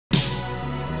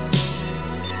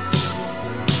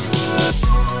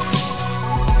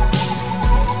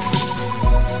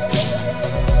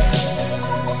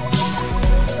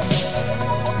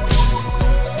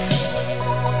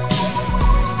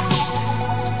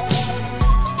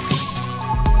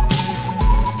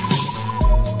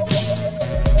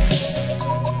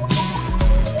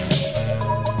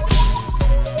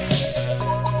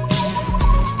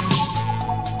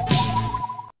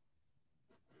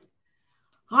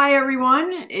Hi,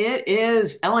 everyone. It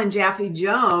is Ellen Jaffe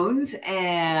Jones,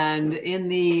 and in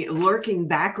the lurking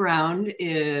background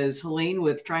is Helene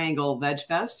with Triangle Veg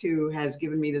Fest, who has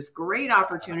given me this great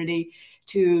opportunity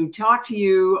to talk to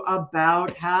you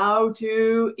about how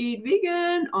to eat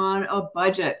vegan on a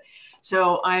budget.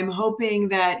 So I'm hoping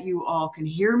that you all can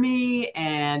hear me.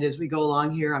 And as we go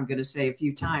along here, I'm going to say a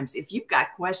few times, if you've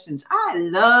got questions, I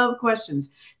love questions,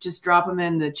 just drop them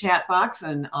in the chat box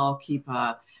and I'll keep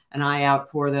an eye out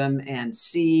for them and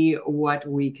see what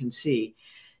we can see.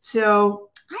 So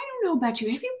I don't know about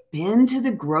you. Have you been to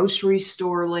the grocery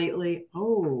store lately?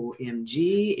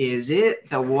 OMG, is it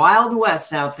the Wild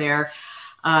West out there?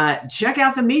 Check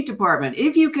out the meat department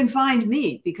if you can find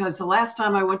meat, because the last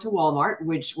time I went to Walmart,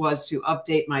 which was to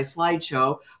update my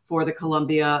slideshow for the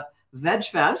Columbia Veg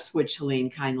Fest, which Helene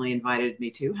kindly invited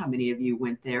me to. How many of you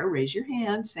went there? Raise your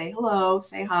hand, say hello,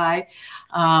 say hi.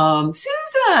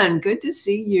 Susan, good to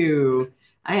see you.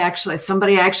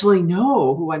 Somebody I actually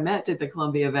know who I met at the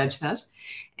Columbia Veg Fest,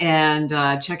 and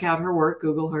check out her work,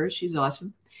 Google her, she's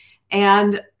awesome.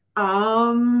 And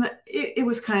it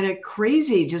was kind of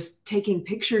crazy just taking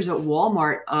pictures at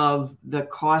Walmart of the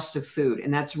cost of food.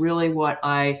 And that's really what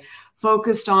I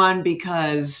focused on,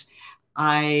 because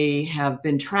I have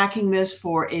been tracking this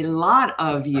for a lot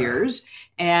of years,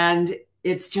 and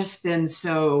it's just been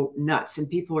so nuts. And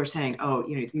people are saying, oh,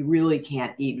 you really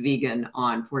can't eat vegan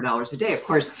on $4 a day. Of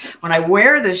course, when I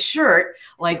wear this shirt,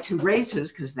 like to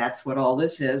races, because that's what all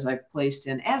this is, I've placed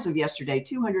in, as of yesterday,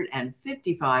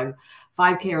 255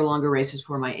 5K or longer races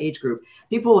for my age group.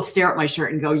 People will stare at my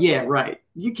shirt and go, yeah, right.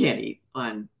 You can't eat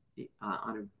on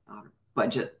a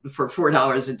budget for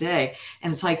 $4 a day.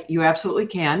 And it's like, you absolutely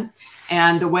can.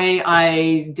 And the way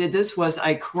I did this was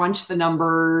I crunched the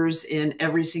numbers in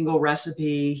every single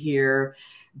recipe here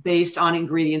based on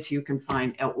ingredients you can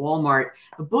find at Walmart.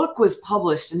 The book was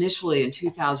published initially in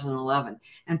 2011,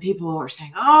 and people are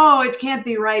saying, oh, it can't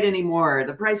be right anymore.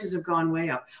 The prices have gone way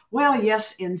up. Well,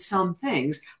 yes, in some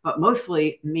things, but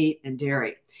mostly meat and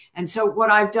dairy. And so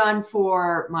what I've done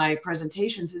for my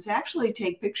presentations is actually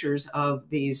take pictures of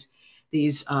these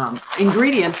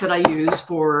ingredients that I use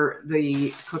for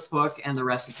the cookbook and the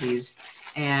recipes.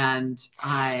 And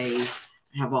I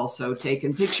have also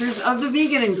taken pictures of the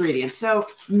vegan ingredients. So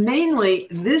mainly,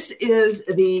 this is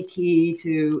the key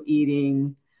to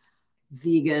eating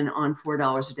vegan on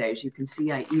 $4 a day. As you can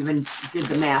see, I even did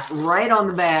the math right on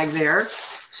the bag there.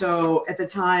 So at the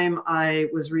time I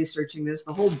was researching this,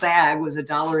 the whole bag was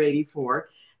 $1.84.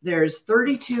 There's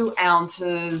 32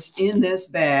 ounces in this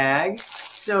bag.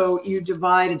 So you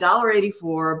divide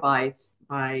 $1.84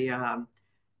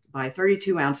 by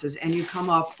 32 ounces, and you come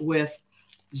up with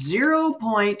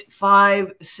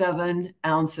 0.57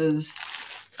 ounces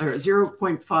or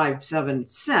 0.57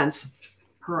 cents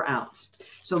per ounce.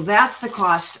 So that's the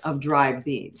cost of dried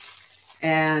beans.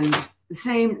 And the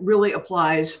same really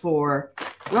applies for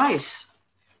rice.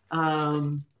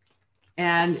 And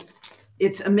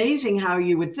it's amazing how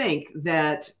you would think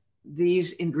that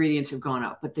these ingredients have gone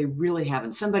up, but they really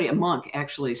haven't. A monk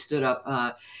actually stood up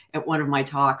at one of my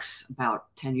talks about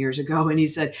 10 years ago, and he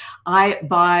said, I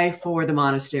buy for the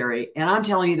monastery. And I'm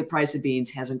telling you, the price of beans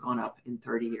hasn't gone up in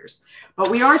 30 years. But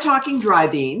we are talking dry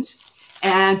beans.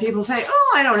 And people say,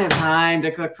 oh, I don't have time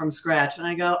to cook from scratch. And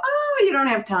I go, oh, you don't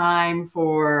have time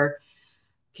for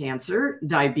cancer,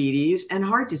 diabetes, and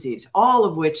heart disease, all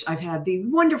of which I've had the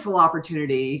wonderful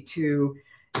opportunity to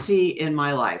see in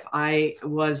my life. I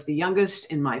was the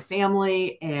youngest in my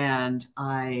family, and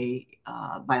I,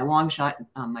 by a long shot,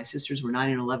 my sisters were 9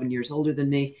 and 11 years older than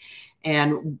me.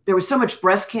 And there was so much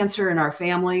breast cancer in our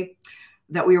family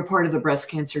that we were part of the breast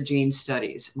cancer gene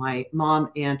studies. My mom,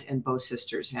 aunt, and both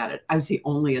sisters had it. I was the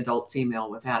only adult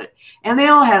female without it. And they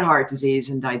all had heart disease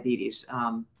and diabetes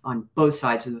on both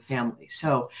sides of the family.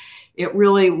 So it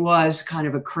really was kind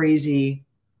of a crazy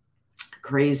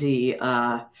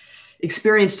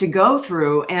experience to go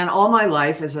through. And all my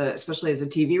life, especially as a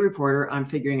TV reporter, I'm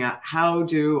figuring out, how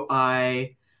do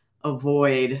I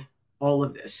avoid all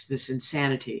of this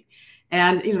insanity?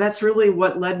 And that's really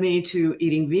what led me to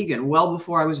eating vegan well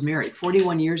before I was married,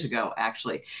 41 years ago,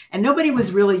 actually. And nobody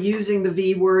was really using the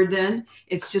V word then.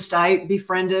 It's just I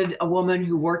befriended a woman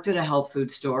who worked at a health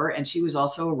food store, and she was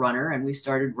also a runner, and we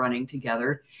started running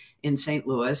together in St.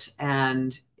 Louis.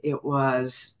 And it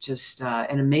was just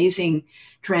an amazing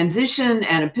transition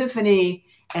and epiphany.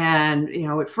 And,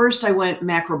 at first I went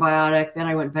macrobiotic, then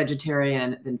I went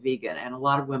vegetarian, then vegan. And a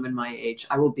lot of women my age,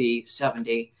 I will be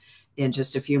 70 in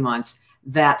just a few months.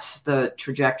 That's the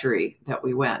trajectory that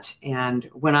we went. And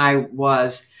when I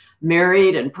was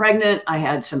married and pregnant. I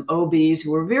had some OBs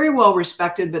who were very well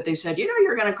respected, but they said, you know,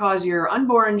 you're going to cause your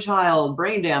unborn child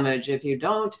brain damage if you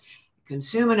don't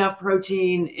consume enough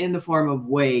protein in the form of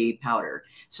whey powder.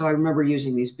 So I remember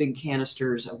using these big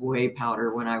canisters of whey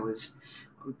powder when I was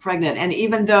pregnant. And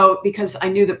even though, because I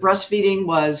knew that breastfeeding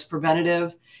was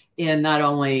preventative in not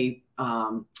only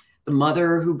the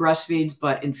mother who breastfeeds,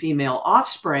 but in female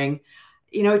offspring,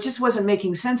 you know, it just wasn't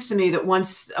making sense to me that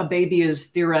once a baby is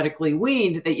theoretically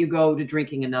weaned, that you go to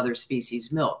drinking another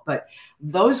species milk. But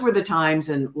those were the times,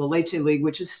 and La Leche League,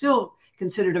 which is still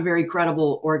considered a very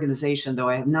credible organization, though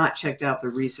I have not checked out the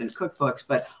recent cookbooks,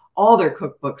 but all their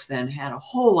cookbooks then had a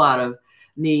whole lot of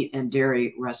meat and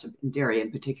dairy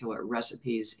in particular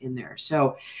recipes in there.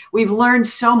 So we've learned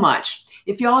so much.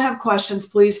 If y'all have questions,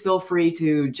 please feel free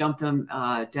to jump them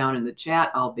down in the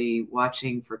chat. I'll be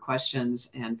watching for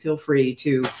questions, and feel free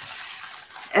to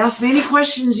ask me any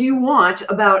questions you want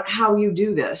about how you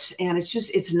do this. And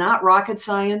it's not rocket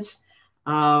science.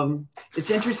 It's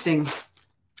interesting.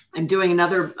 I'm doing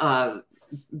another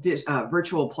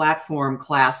virtual platform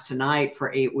class tonight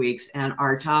for 8 weeks, and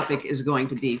our topic is going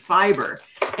to be fiber.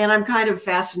 And I'm kind of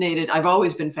fascinated. I've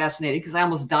always been fascinated because I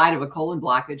almost died of a colon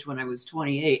blockage when I was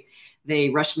 28. They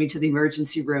rushed me to the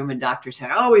emergency room, and doctor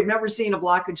said, oh, we've never seen a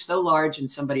blockage so large in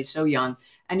somebody so young,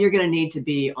 and you're going to need to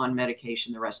be on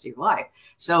medication the rest of your life.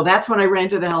 So that's when I ran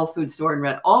to the health food store and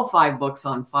read all 5 books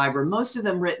on fiber, most of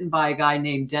them written by a guy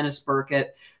named Dennis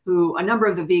Burkett, who a number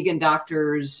of the vegan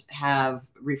doctors have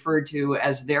referred to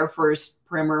as their first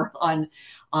primer on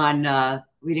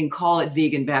we didn't call it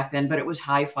vegan back then, but it was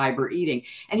high fiber eating.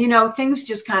 And, you know, things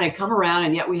just kind of come around.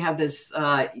 And yet we have this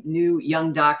new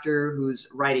young doctor who's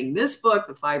writing this book,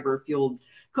 the Fiber Fueled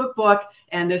Cookbook.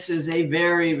 And this is a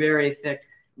very, very thick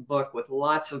book with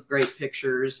lots of great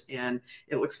pictures. And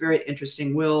it looks very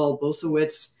interesting. Will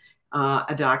Bulsiewicz,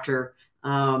 a doctor.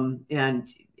 And,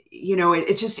 you know,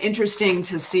 it's just interesting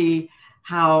to see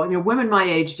how, you know, women my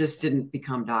age just didn't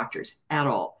become doctors at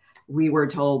all. We were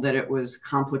told that it was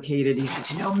complicated. You had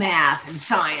to know math and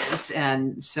science.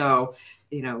 And so,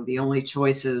 you know, the only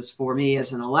choices for me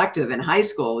as an elective in high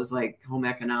school was like home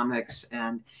economics,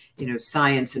 and, you know,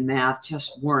 science and math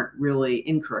just weren't really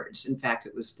encouraged. In fact,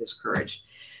 it was discouraged.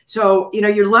 So, you know,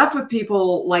 you're left with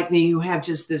people like me who have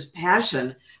just this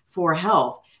passion for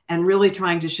health and really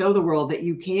trying to show the world that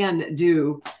you can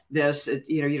do this.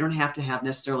 You know, you don't have to have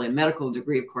necessarily a medical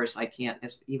degree. Of course, I can't,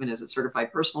 even as a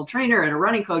certified personal trainer and a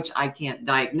running coach, I can't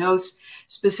diagnose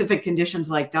specific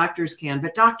conditions like doctors can,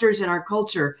 but doctors in our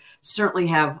culture certainly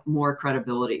have more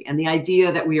credibility. And the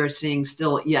idea that we are seeing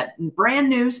still yet brand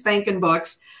new spanking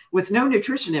books with no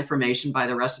nutrition information by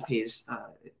the recipes,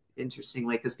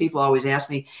 interestingly, because people always ask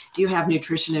me, do you have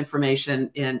nutrition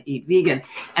information in Eat Vegan?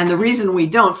 And the reason we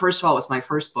don't, first of all, it was my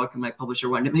first book, and my publisher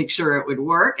wanted to make sure it would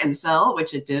work and sell,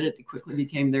 which it did. It quickly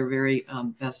became their very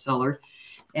bestseller.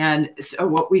 And so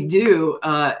what we do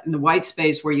in the white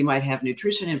space where you might have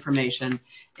nutrition information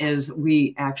is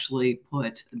we actually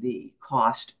put the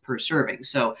cost per serving.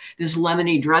 So this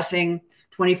lemony dressing,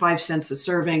 25 cents a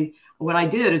serving. What I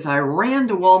did is I ran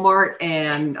to Walmart,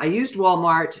 and I used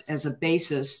Walmart as a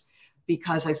basis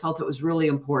because I felt it was really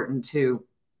important to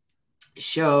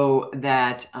show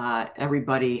that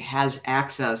everybody has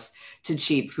access to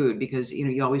cheap food, because, you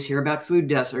know, you always hear about food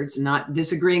deserts, not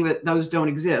disagreeing that those don't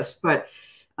exist, but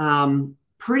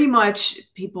pretty much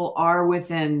people are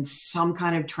within some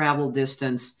kind of travel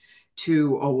distance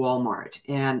to a Walmart.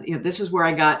 And, you know, this is where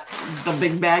I got the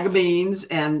big bag of beans,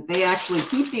 and they actually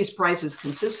keep these prices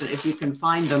consistent if you can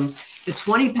find them. The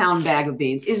 20-pound bag of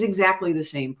beans is exactly the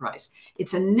same price.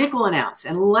 It's a nickel an ounce.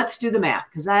 And let's do the math,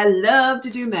 because I love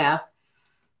to do math.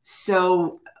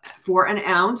 So for an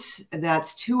ounce,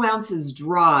 that's 2 ounces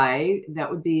dry.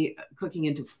 That would be cooking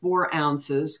into 4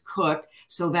 ounces cooked.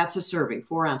 So that's a serving,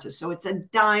 4 ounces. So it's a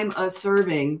dime a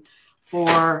serving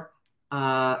for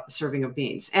serving of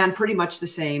beans. And pretty much the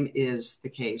same is the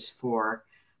case for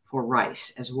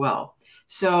rice as well.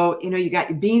 So, you know, you got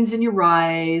your beans and your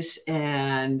rice,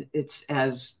 and it's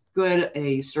as good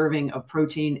a serving of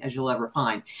protein as you'll ever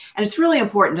find. And it's really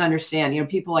important to understand, you know,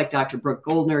 people like Dr. Brooke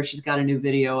Goldner, she's got a new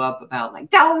video up about, like,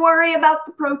 don't worry about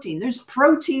the protein. There's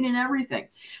protein in everything.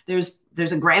 There's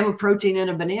a gram of protein in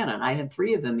a banana. And I had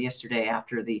 3 of them yesterday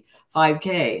after the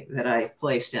 5K that I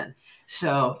placed in.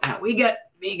 So we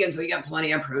get vegans, we got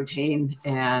plenty of protein.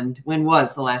 And when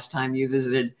was the last time you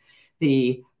visited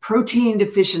the protein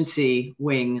deficiency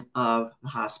wing of the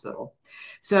hospital?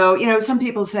 So, you know, some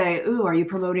people say, ooh, are you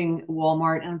promoting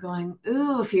Walmart? And I'm going,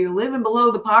 ooh, if you're living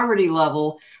below the poverty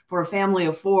level for a family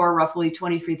of 4, roughly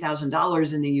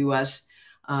 $23,000 in the US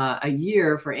a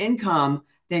year for income,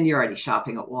 then you're already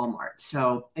shopping at Walmart.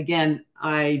 So again,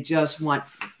 I just want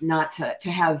not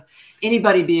to have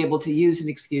anybody be able to use an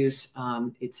excuse.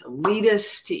 It's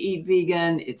elitist to eat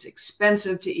vegan. It's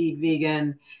expensive to eat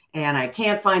vegan. And I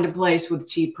can't find a place with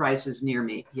cheap prices near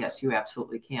me. Yes, you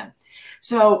absolutely can.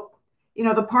 So, you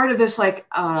know, the part of this, like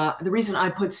the reason I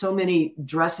put so many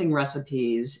dressing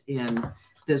recipes in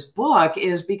this book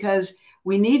is because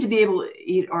we need to be able to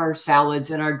eat our salads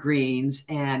and our greens,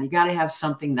 and you got to have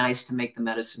something nice to make the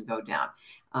medicine go down.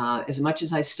 As much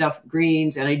as I stuff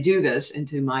greens, and I do this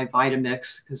into my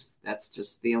Vitamix, because that's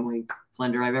just the only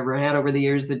blender I've ever had over the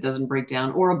years that doesn't break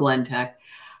down, or a Blend Tech.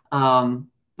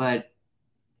 But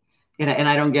and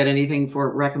I don't get anything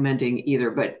for recommending either.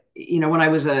 But, you know, when I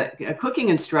was a cooking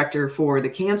instructor for the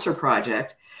Cancer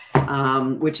Project,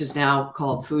 which is now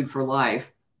called Food for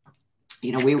Life,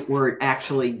 you know, we were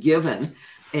actually given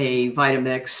a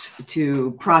Vitamix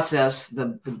to process the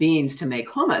beans to make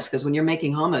hummus. Because when you're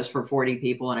making hummus for 40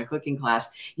 people in a cooking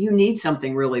class, you need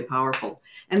something really powerful.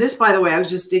 And this, by the way, I was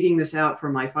just digging this out for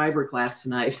my fiber class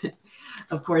tonight.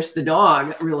 Of course, the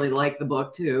dog really liked the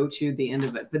book too, chewed the end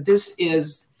of it. But this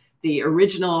is the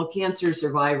original Cancer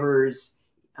Survivors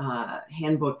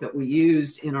handbook that we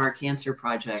used in our Cancer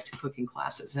Project cooking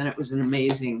classes. And it was an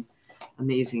amazing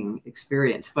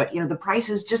experience. But, you know, the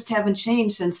prices just haven't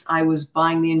changed since I was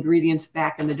buying the ingredients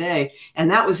back in the day. And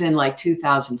that was in like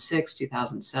 2006,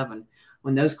 2007,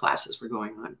 when those classes were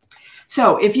going on.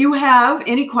 So if you have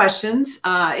any questions,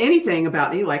 anything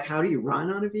about me, like how do you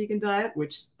run on a vegan diet,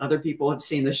 which other people have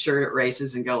seen the shirt at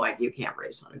races and go like, you can't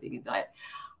race on a vegan diet.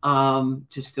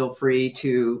 Just feel free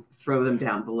to throw them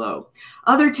down below.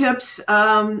 Other tips,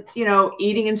 you know,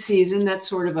 eating in season, that's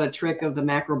sort of a trick of the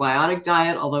macrobiotic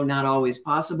diet, although not always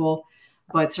possible,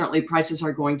 but certainly prices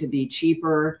are going to be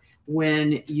cheaper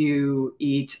when you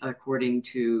eat according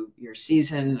to your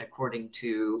season, according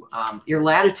to your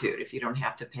latitude, if you don't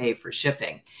have to pay for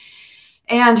shipping.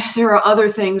 And there are other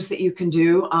things that you can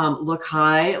do. Look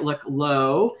high, look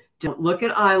low. Don't look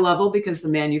at eye level, because the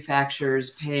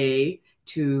manufacturers pay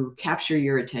to capture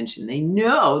your attention. They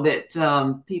know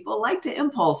that people like to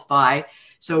impulse buy.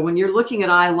 So when you're looking at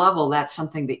eye level, that's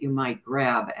something that you might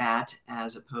grab at,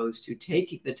 as opposed to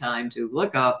taking the time to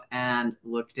look up and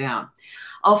look down.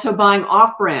 Also, buying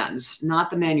off brands,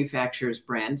 not the manufacturer's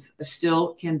brands,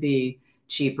 still can be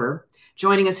cheaper.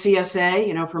 Joining a CSA,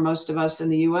 you know, for most of us in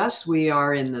the US, we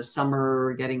are in the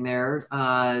summer, getting there,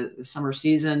 the summer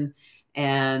season.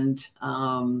 And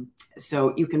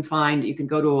so you can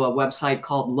go to a website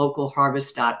called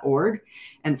localharvest.org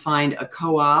and find a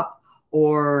co-op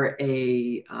or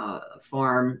a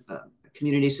farm, a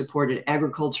community-supported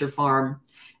agriculture farm.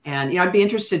 And, you know, I'd be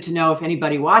interested to know if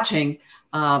anybody watching,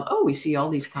 oh, we see all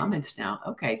these comments now.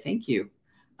 Okay, thank you.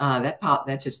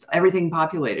 That just, everything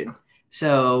populated.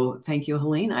 So thank you,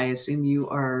 Helene. I assume you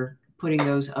are putting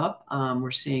those up.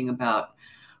 We're seeing about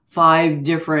 5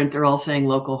 different, they're all saying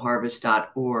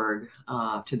localharvest.org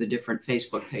to the different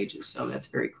Facebook pages. So that's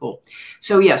very cool.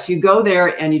 So yes, you go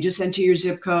there and you just enter your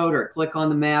zip code or click on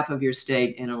the map of your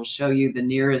state, and it'll show you the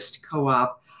nearest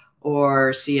co-op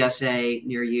or CSA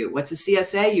near you. What's a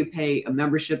CSA? You pay a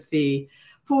membership fee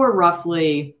for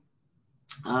roughly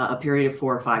a period of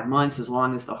 4 or 5 months, as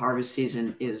long as the harvest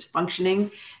season is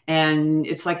functioning. And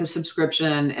it's like a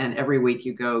subscription, and every week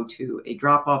you go to a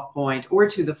drop-off point or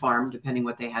to the farm, depending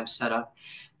what they have set up.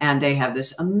 And they have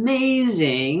this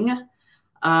amazing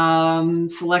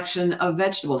selection of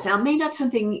vegetables. Now, it may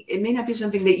not be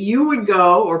something that you would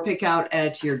go or pick out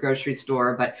at your grocery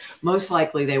store, but most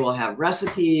likely they will have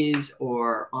recipes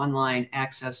or online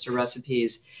access to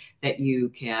recipes that you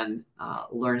can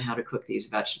learn how to cook these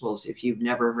vegetables if you've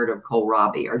never heard of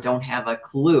kohlrabi or don't have a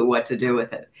clue what to do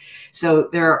with it. So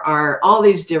there are all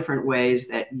these different ways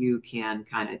that you can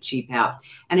kind of cheap out.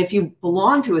 And if you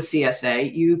belong to a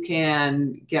CSA, you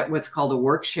can get what's called a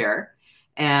work share.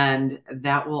 And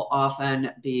that will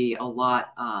often be a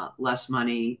lot less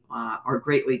money or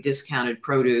greatly discounted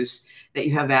produce that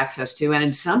you have access to. And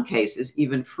in some cases,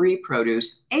 even free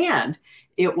produce. And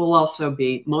it will also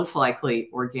be most likely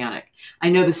organic. I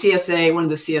know the CSA, one of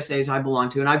the CSAs I belong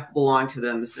to, and I've belonged to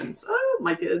them since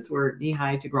my kids were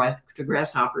knee-high to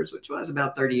grasshoppers, which was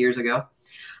about 30 years ago.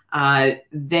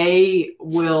 They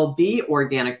will be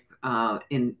organic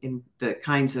in the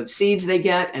kinds of seeds they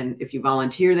get. And if you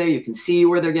volunteer there, you can see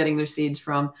where they're getting their seeds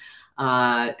from.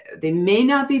 They may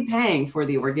not be paying for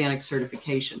the organic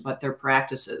certification, but their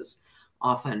practices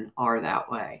often are that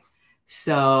way.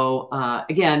 So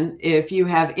again, if you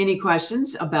have any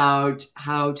questions about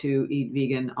how to eat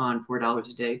vegan on $4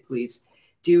 a day, please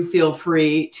do feel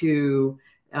free to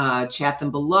chat them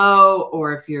below.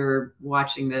 Or if you're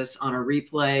watching this on a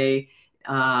replay,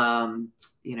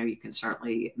 you can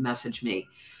certainly message me.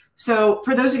 So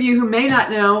for those of you who may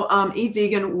not know, Eat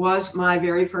Vegan was my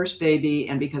very first baby.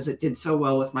 And because it did so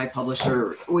well with my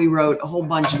publisher, we wrote a whole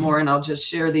bunch more, and I'll just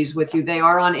share these with you. They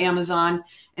are on Amazon,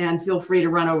 and feel free to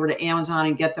run over to Amazon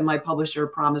and get them. My publisher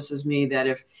promises me that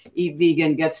if Eat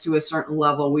Vegan gets to a certain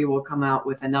level, we will come out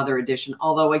with another edition.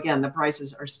 Although, again, the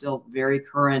prices are still very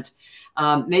current.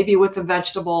 Maybe with the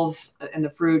vegetables and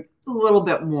the fruit, a little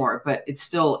bit more, but it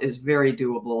still is very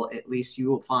doable. At least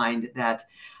you will find that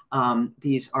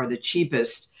these are the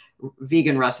cheapest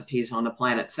vegan recipes on the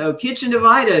planet. So kitchen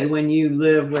divided when you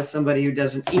live with somebody who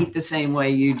doesn't eat the same way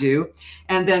you do.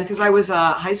 And then, because I was a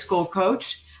high school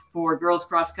coach for girls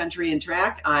cross country and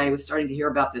track, I was starting to hear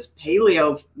about this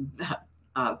paleo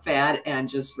fad, and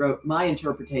just wrote my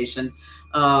interpretation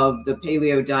of the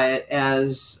paleo diet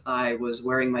as I was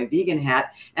wearing my vegan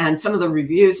hat. And some of the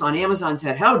reviews on Amazon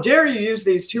said, "How dare you use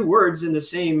these two words in the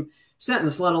same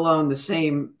sentence, let alone the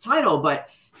same title?" But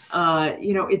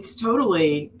it's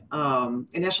totally,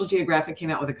 National Geographic came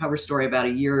out with a cover story about a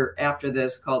year after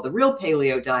this called The Real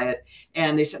Paleo Diet.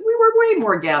 And they said we were way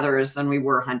more gatherers than we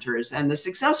were hunters. And the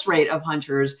success rate of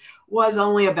hunters was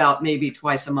only about maybe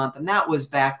twice a month. And that was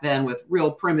back then with real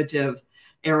primitive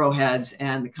arrowheads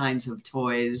and the kinds of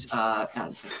toys.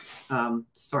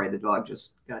 Sorry, the dog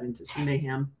just got into some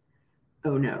mayhem.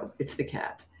 Oh no, it's the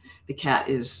cat. The cat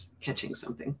is catching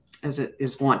something, as it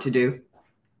is wont to do.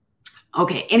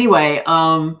 Okay, anyway,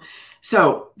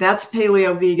 so that's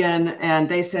paleo vegan. And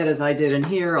they said, as I did in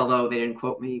here, although they didn't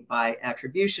quote me by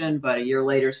attribution, but a year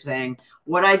later saying,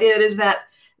 what I did is that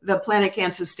the planet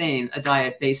can't sustain a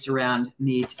diet based around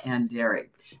meat and dairy.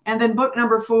 And then book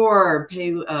number 4,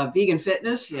 Vegan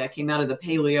Fitness. Yeah, it came out of the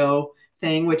paleo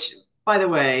thing, which, by the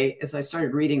way, as I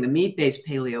started reading the meat-based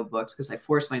paleo books, because I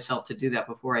forced myself to do that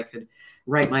before I could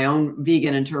write my own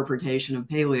vegan interpretation of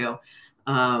paleo,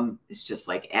 it's just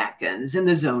like Atkins and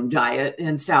the Zone Diet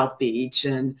and South Beach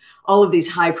and all of these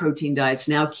high protein diets.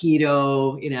 Now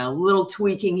keto, little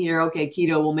tweaking here. Okay,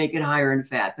 keto will make it higher in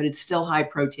fat, but it's still high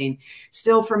protein.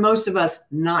 Still, for most of us,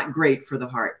 not great for the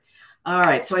heart. All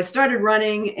right, so I started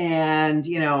running and,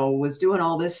 was doing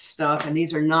all this stuff. And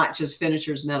these are not just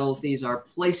finishers medals. These are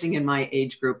placing in my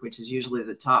age group, which is usually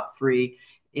the top 3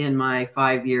 in my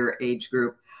 5-year age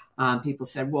group. People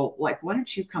said, well, why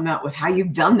don't you come out with how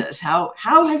you've done this? How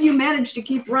have you managed to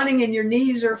keep running and your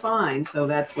knees are fine? So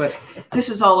that's what this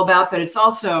is all about. But it's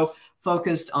also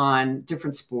focused on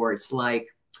different sports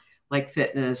like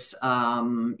fitness,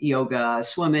 yoga,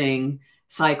 swimming,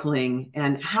 cycling,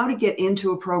 and how to get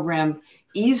into a program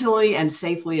easily and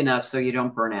safely enough so you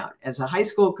don't burn out. As a high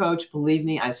school coach, believe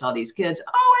me, I saw these kids.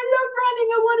 Oh, I love running.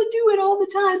 I want to do it all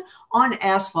the time on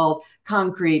asphalt,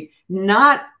 concrete,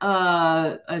 not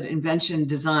an invention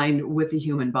designed with the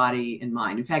human body in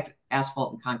mind. In fact,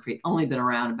 asphalt and concrete only been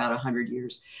around about 100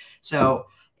 years. So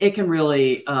it can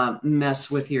really mess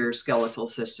with your skeletal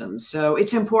system. So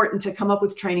it's important to come up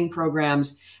with training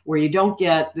programs where you don't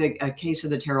get a case of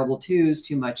the terrible twos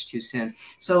too much too soon.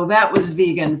 So that was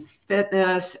Vegan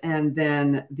Fitness. And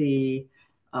then the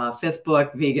 5th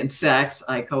book, Vegan Sex,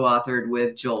 I co-authored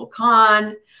with Joel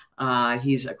Kahn.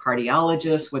 He's a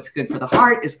cardiologist. What's good for the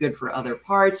heart is good for other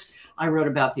parts. I wrote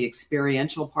about the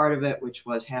experiential part of it, which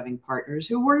was having partners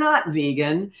who were not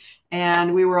vegan.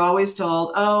 And we were always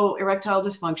told, oh, erectile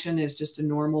dysfunction is just a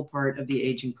normal part of the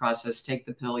aging process. Take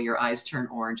the pill, your eyes turn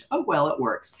orange. Oh, well, it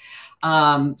works.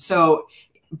 So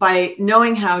by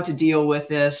knowing how to deal with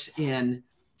this in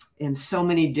so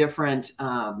many different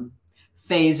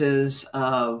phases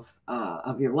of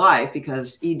your life,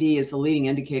 because ED is the leading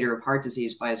indicator of heart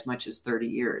disease by as much as 30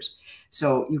 years.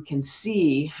 So you can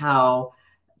see how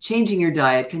changing your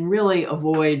diet can really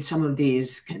avoid some of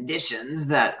these conditions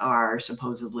that are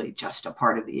supposedly just a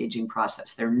part of the aging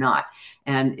process. They're not.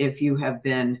 And if you have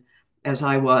been, as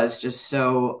I was, just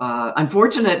so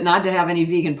unfortunate not to have any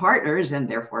vegan partners and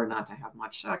therefore not to have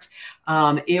much sex,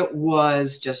 it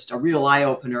was just a real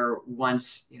eye-opener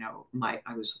once,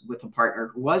 I was with a partner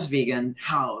who was vegan,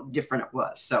 how different it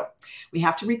was. So we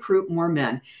have to recruit more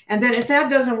men. And then if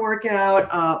that doesn't work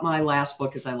out, my last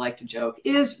book, as I like to joke,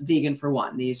 is Vegan for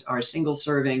One. These are single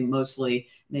serving, mostly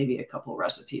maybe a couple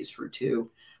recipes for 2.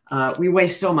 We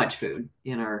waste so much food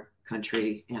in our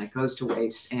country and it goes to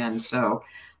waste. And so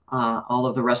all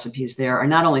of the recipes there are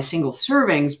not only single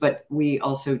servings, but we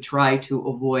also try to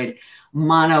avoid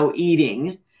mono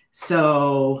eating.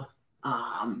 So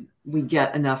we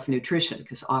get enough nutrition,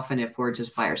 because often if we're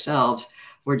just by ourselves,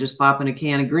 we're just popping a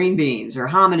can of green beans or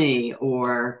hominy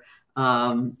or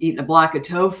eating a block of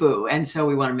tofu. And so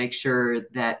we want to make sure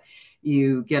that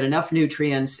you get enough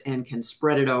nutrients and can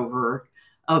spread it over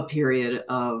a period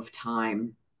of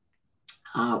time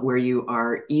where you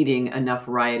are eating enough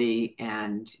variety,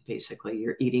 and basically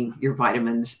you're eating your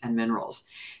vitamins and minerals.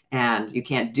 And you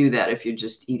can't do that if you're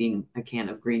just eating a can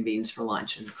of green beans for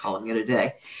lunch and calling it a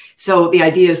day. So the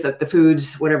idea is that the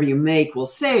foods, whatever you make, will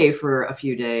stay for a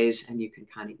few days, and you can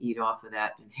kind of eat off of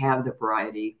that and have the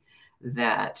variety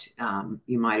that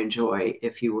you might enjoy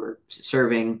if you were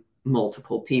serving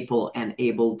multiple people and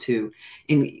able to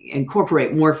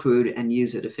incorporate more food and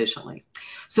use it efficiently.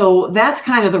 So that's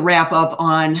kind of the wrap up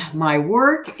on my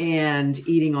work and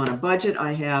eating on a budget.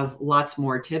 I have lots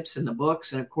more tips in the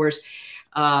books. And of course,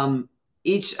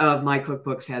 each of my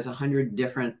cookbooks has 100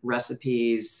 different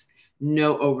recipes,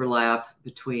 no overlap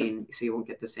between, so you won't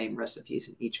get the same recipes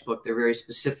in each book. They're very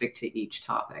specific to each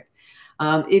topic.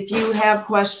 If you have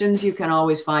questions, you can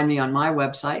always find me on my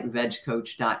website,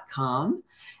 vegcoach.com.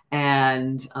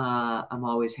 And I'm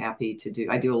always happy to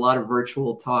I do a lot of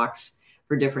virtual talks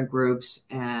for different groups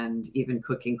and even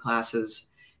cooking classes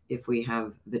if we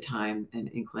have the time and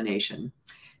inclination.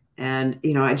 And,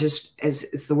 you know, I just,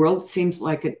 as the world seems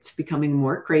like it's becoming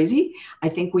more crazy, I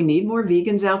think we need more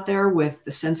vegans out there with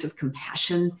the sense of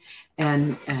compassion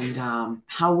and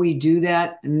how we do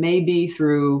that, maybe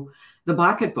through the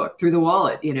pocketbook, through the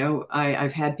wallet. You know,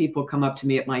 I've had people come up to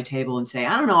me at my table and say,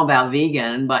 I don't know about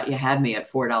vegan, but you had me at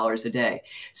 $4 a day.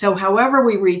 So however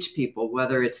we reach people,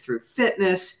 whether it's through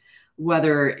fitness,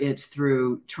 whether it's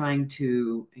through trying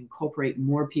to incorporate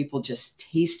more people just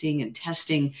tasting and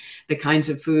testing the kinds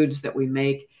of foods that we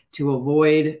make to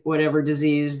avoid whatever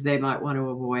disease they might want to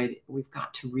avoid, we've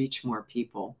got to reach more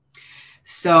people.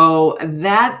 So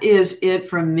that is it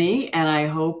from me. And I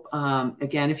hope,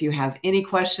 again, if you have any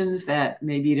questions that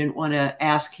maybe you didn't want to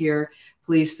ask here,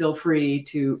 please feel free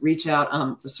to reach out.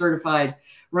 I'm a certified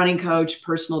running coach,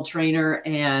 personal trainer,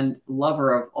 and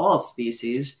lover of all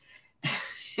species.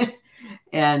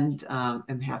 And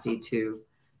I'm happy to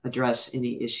address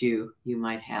any issue you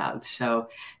might have. So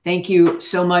thank you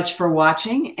so much for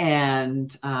watching,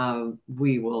 and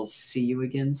we will see you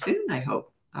again soon, I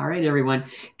hope. All right, everyone,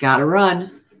 gotta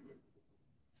run.